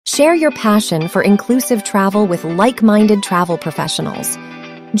Share your passion for inclusive travel with like-minded travel professionals.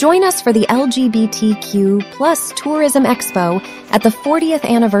 Join us for the LGBTQ Tourism Expo at the 40th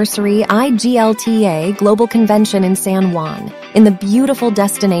Anniversary IGLTA Global Convention in San Juan, in the beautiful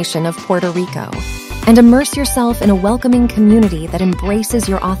destination of Puerto Rico. And immerse yourself in a welcoming community that embraces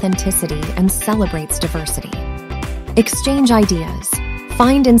your authenticity and celebrates diversity. Exchange ideas,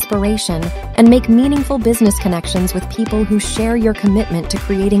 find inspiration, and make meaningful business connections with people who share your commitment to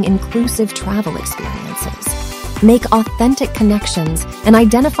creating inclusive travel experiences. Make authentic connections and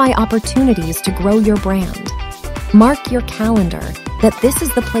identify opportunities to grow your brand. Mark your calendar that this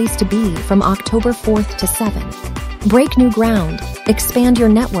is the place to be from October 4th to 7th. Break new ground, expand your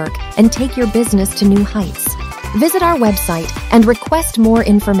network, and take your business to new heights. Visit our website and request more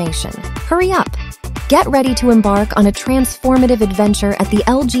information. Hurry up! Get ready to embark on a transformative adventure at the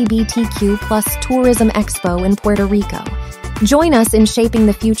LGBTQ Tourism Expo in Puerto Rico. Join us in shaping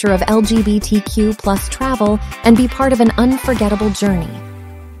the future of LGBTQ travel and be part of an unforgettable journey.